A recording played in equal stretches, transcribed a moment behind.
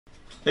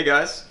Hey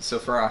guys, so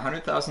for our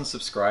 100,000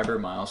 subscriber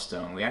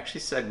milestone, we actually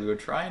said we would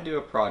try and do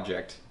a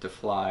project to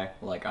fly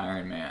like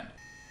Iron Man.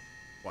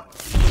 What?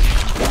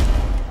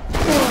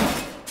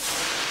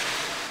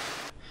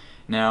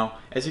 Now,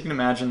 as you can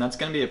imagine, that's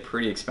going to be a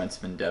pretty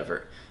expensive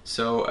endeavor.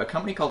 So a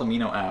company called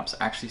Amino Apps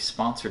actually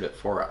sponsored it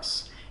for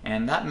us.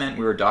 And that meant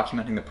we were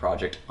documenting the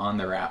project on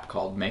their app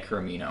called Maker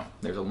Amino.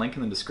 There's a link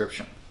in the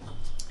description.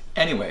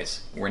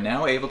 Anyways, we're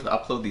now able to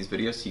upload these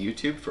videos to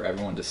YouTube for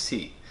everyone to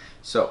see.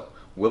 So,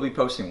 we'll be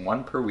posting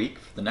one per week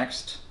for the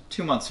next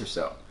 2 months or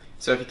so.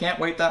 So if you can't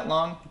wait that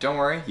long, don't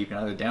worry, you can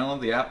either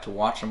download the app to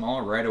watch them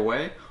all right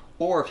away,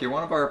 or if you're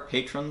one of our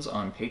patrons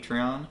on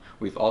Patreon,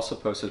 we've also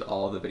posted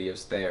all of the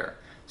videos there.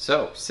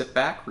 So sit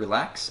back,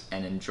 relax,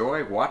 and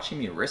enjoy watching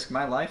me risk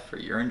my life for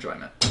your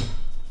enjoyment.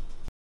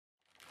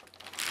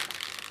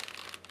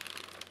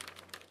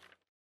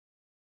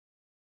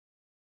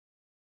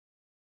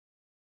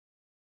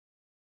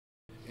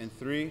 In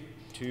 3,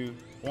 2,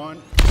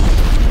 1.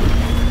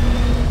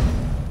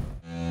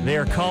 They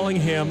are calling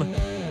him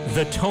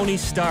the Tony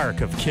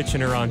Stark of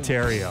Kitchener,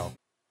 Ontario.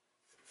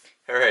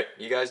 Alright,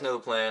 you guys know the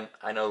plan,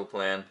 I know the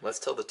plan. Let's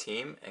tell the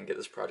team and get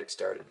this project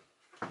started.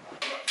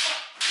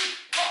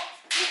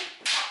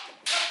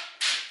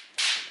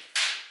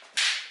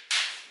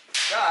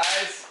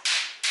 Guys!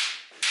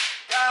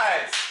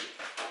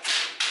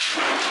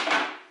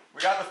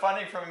 We got the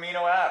funding from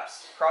Amino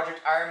Apps.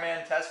 Project Iron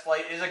Man test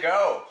flight is a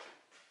go!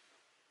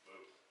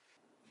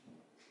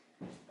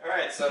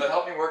 Alright, so to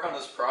help me work on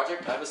this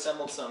project, I've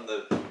assembled some of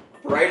the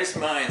brightest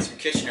minds from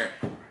Kitchener.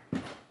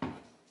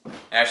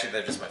 Actually,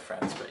 they're just my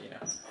friends, but you know,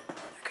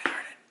 they're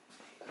good-hearted.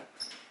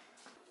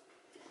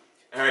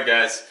 Alright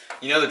guys,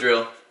 you know the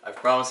drill. I've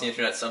promised the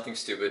internet something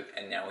stupid,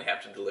 and now we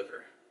have to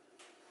deliver.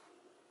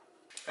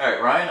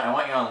 Alright, Ryan, I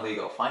want you on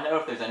legal. Find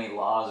out if there's any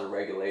laws or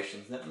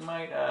regulations that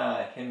might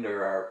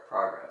hinder our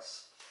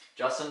progress.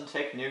 Justin,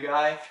 take new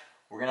guy.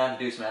 We're going to have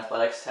to do some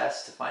athletics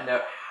tests to find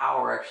out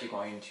how we're actually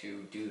going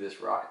to do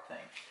this rocket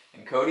thing.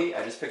 And Cody,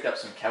 I just picked up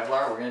some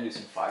Kevlar. We're going to do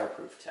some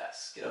fireproof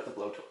tests. Get out the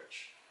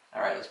blowtorch.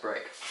 Alright, let's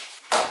break.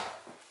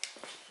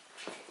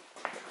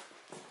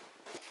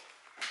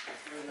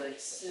 We're like,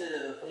 so,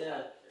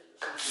 yeah.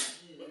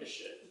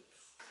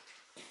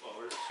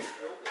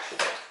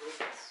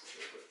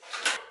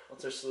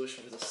 What's our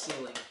solution for the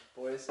ceiling,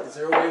 boys? Is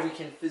there a way we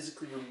can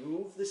physically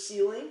remove the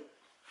ceiling?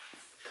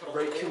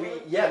 Right, can we,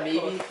 yeah,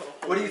 maybe,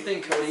 what do you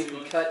think, Cody, if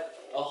we cut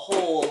a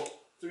hole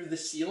through the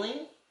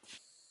ceiling?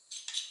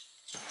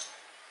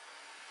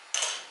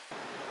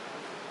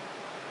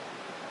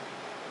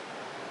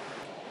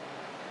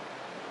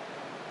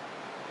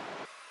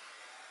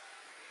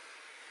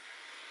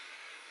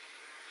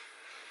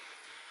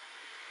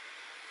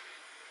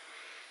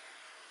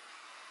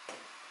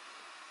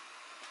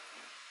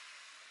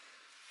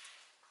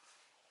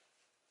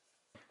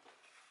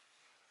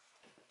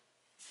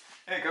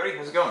 Hey Cody,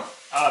 how's it going?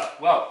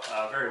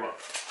 Very well.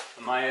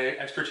 My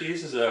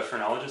expertise as a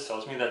phrenologist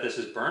tells me that this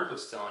is burnt but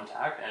still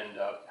intact. And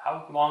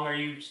how long are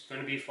you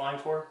going to be flying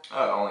for?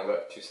 Only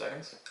about 2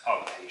 seconds. Oh,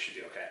 okay, you should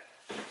be okay.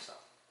 So,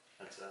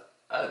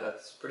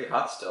 That's pretty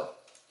hot still.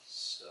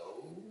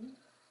 So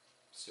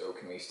So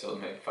can we still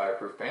make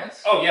fireproof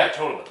pants? Oh yeah,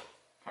 totally.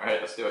 Alright,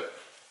 let's do it.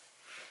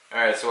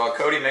 Alright, so while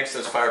Cody makes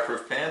those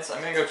fireproof pants,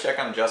 I'm gonna go check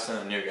on Justin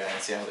and the new guy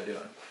and see how they're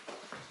doing.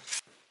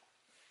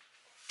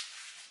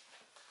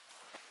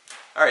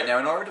 Alright, now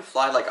in order to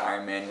fly like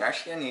Iron Man, you're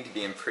actually gonna need to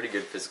be in pretty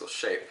good physical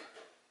shape.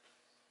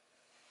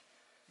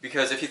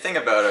 Because if you think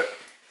about it,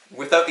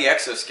 without the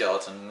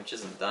exoskeleton, which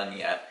isn't done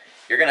yet,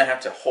 you're gonna have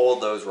to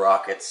hold those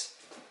rockets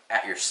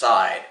at your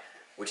side,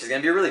 which is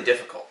gonna be really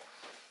difficult.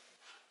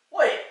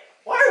 Wait,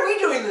 why are we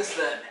doing this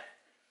then?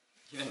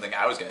 You didn't think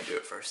I was gonna do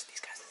it first.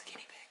 These guys are the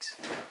guinea pigs.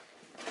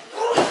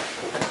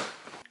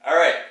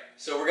 Alright,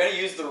 so we're gonna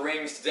use the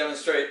rings to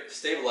demonstrate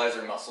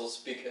stabilizer muscles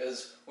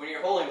because when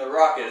you're holding the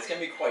rocket, it's gonna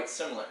be quite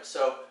similar.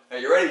 So, are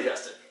you ready,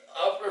 Justin?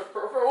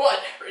 For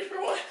what? Ready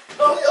for what?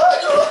 Oh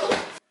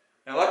god!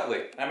 Now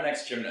luckily, I'm an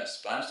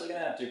ex-gymnast, but I'm still gonna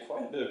have to do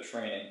quite a bit of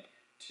training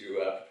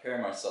to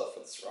prepare myself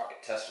for this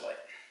rocket test flight.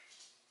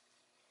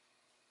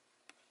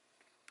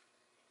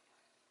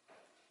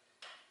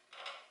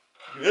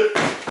 Good.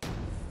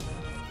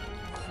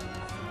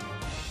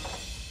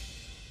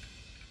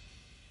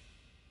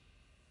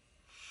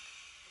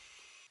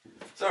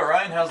 So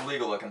Ryan, how's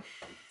legal looking?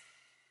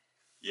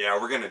 Yeah,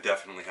 we're going to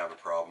definitely have a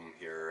problem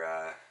here.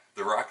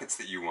 The rockets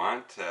that you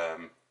want,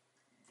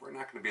 we're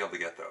not going to be able to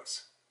get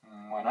those.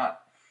 Why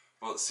not?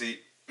 Well, see,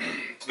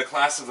 the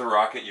class of the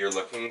rocket you're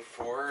looking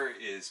for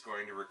is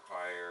going to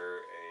require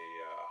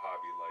a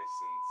hobby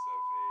license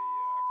of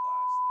a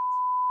class that's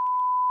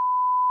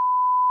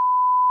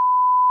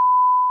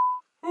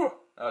really Whew,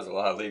 that was a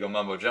lot of legal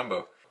mumbo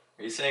jumbo.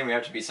 Are you saying we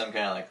have to be some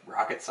kind of like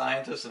rocket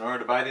scientist in order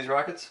to buy these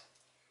rockets?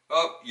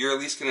 Well, you're at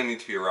least going to need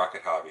to be a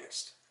rocket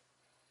hobbyist.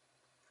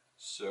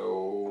 So,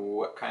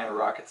 what kind of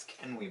rockets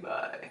can we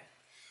buy?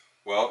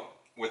 Well,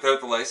 without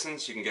the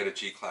license, you can get a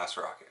G-class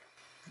rocket.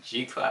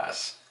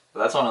 G-class?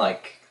 Well, that's only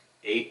like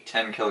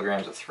 10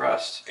 kilograms of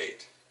thrust.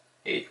 8.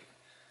 8.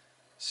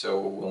 So,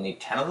 we'll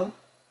need 10 of them?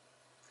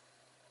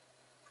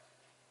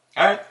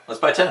 Alright, let's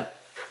buy 10.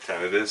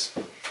 10 it is.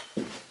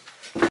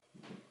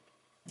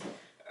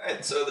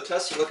 Alright, so the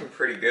tests are looking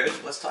pretty good.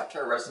 Let's talk to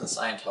our resident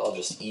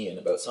Scientologist, Ian,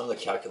 about some of the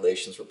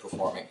calculations we're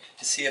performing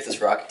to see if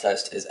this rocket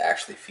test is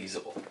actually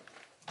feasible.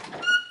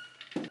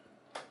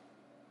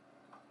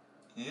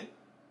 Ian?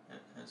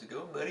 How's it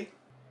going, buddy?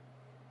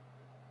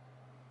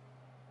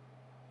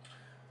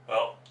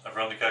 Well, I've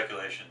run the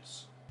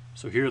calculations.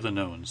 So here are the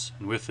knowns,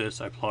 and with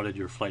this I plotted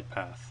your flight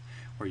path,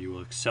 where you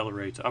will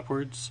accelerate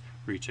upwards,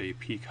 reach a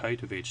peak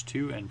height of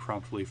h2, and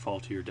promptly fall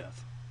to your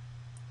death.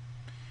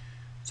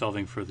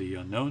 Solving for the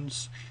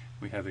unknowns,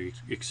 we have an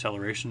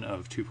acceleration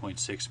of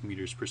 2.6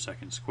 meters per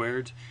second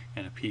squared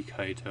and a peak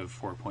height of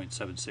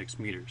 4.76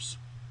 meters.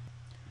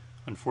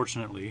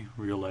 Unfortunately,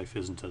 real life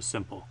isn't as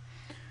simple.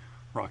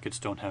 Rockets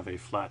don't have a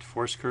flat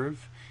force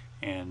curve,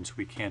 and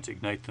we can't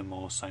ignite them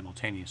all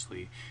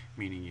simultaneously,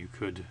 meaning you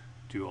could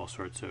do all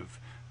sorts of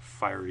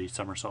fiery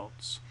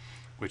somersaults,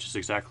 which is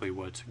exactly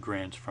what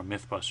Grant from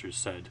Mythbusters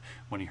said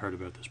when he heard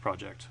about this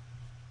project.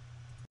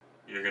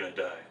 You're gonna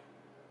die.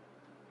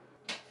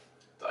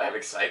 I have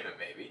excitement,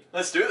 maybe.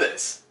 Let's do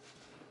this!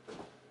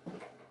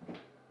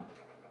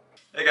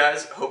 Hey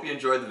guys, hope you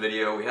enjoyed the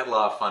video. We had a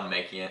lot of fun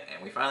making it,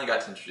 and we finally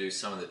got to introduce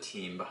some of the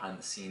team behind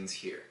the scenes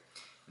here.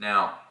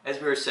 Now, as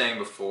we were saying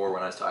before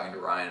when I was talking to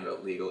Ryan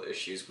about legal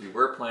issues, we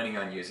were planning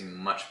on using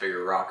much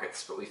bigger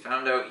rockets, but we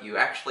found out you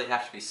actually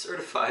have to be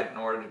certified in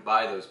order to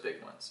buy those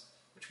big ones,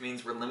 which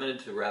means we're limited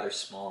to rather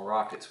small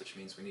rockets, which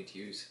means we need to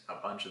use a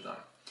bunch of them.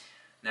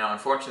 Now,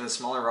 unfortunately, the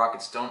smaller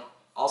rockets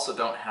also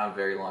don't have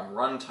very long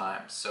run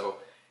times, so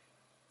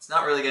it's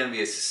not really going to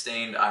be a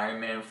sustained Iron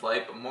Man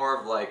flight, but more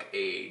of like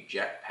a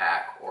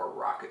jetpack or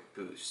rocket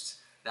boost.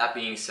 That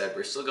being said,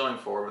 we're still going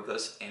forward with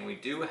this, and we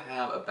do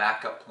have a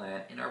backup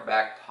plan in our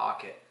back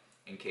pocket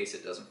in case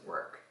it doesn't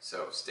work.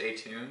 So stay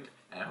tuned,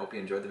 and I hope you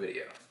enjoyed the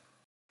video.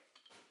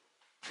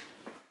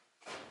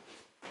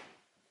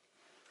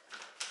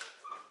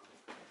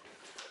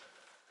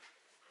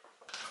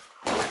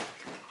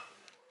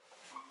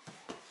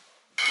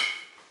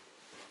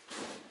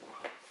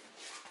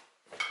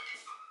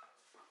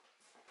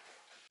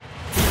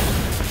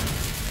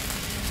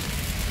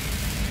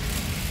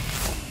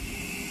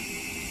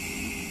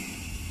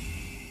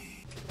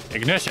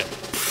 Ignition!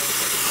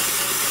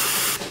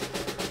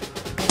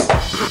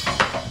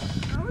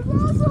 That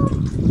was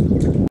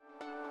awesome!